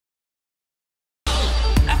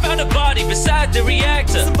body beside the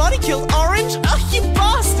reactor. Somebody killed Orange? Oh, you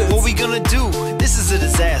bastards! What we gonna do? This is a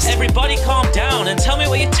disaster. Everybody calm down and tell me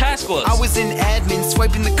what your task was. I was in admin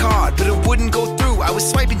swiping the card, but it wouldn't go through. I was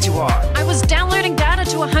swiping too hard. I was downloading data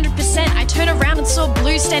to 100%. I turned around and saw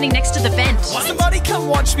Blue standing next to the vent. Somebody come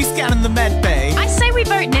watch me scanning the med bay. I say we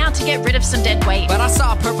vote now to get rid of some dead weight. But I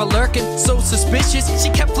saw Purple lurking, so suspicious. She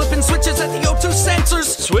kept flipping switches at the O2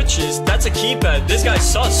 sensors. Switches? That's a keypad. This guy's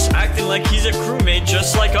sus, acting like he's a crewmate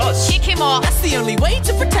just like us. Kick him off. That's the only way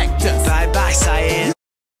to protect us. Bye-bye, Cyan.